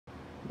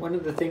One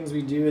of the things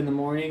we do in the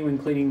morning when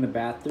cleaning the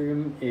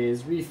bathroom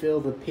is refill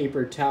the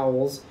paper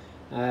towels,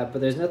 but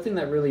there's nothing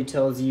that really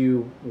tells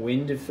you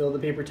when to fill the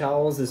paper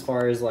towels as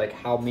far as like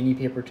how many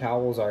paper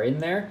towels are in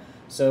there.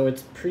 So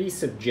it's pretty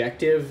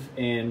subjective,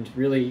 and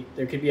really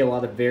there could be a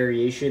lot of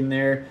variation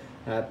there.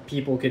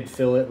 People could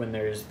fill it when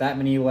there's that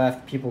many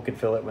left. People could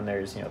fill it when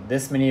there's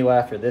this many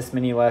left or this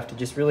many left. It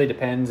just really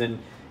depends, and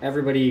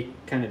everybody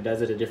kind of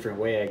does it a different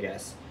way, I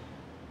guess.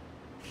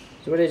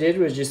 So what I did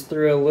was just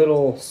threw a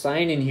little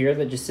sign in here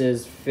that just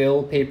says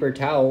fill paper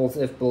towels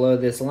if below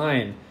this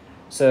line.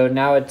 So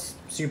now it's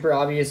super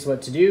obvious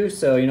what to do.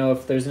 So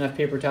if there's enough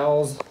paper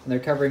towels and they're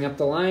covering up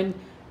the line,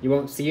 you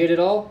won't see it at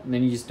all, and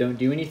then you just don't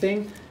do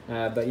anything.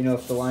 But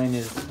if the line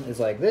is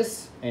like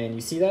this and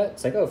you see that,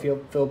 it's like, oh,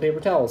 fill paper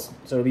towels.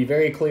 So it'll be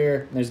very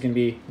clear, and there's going to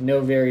be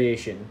no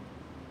variation.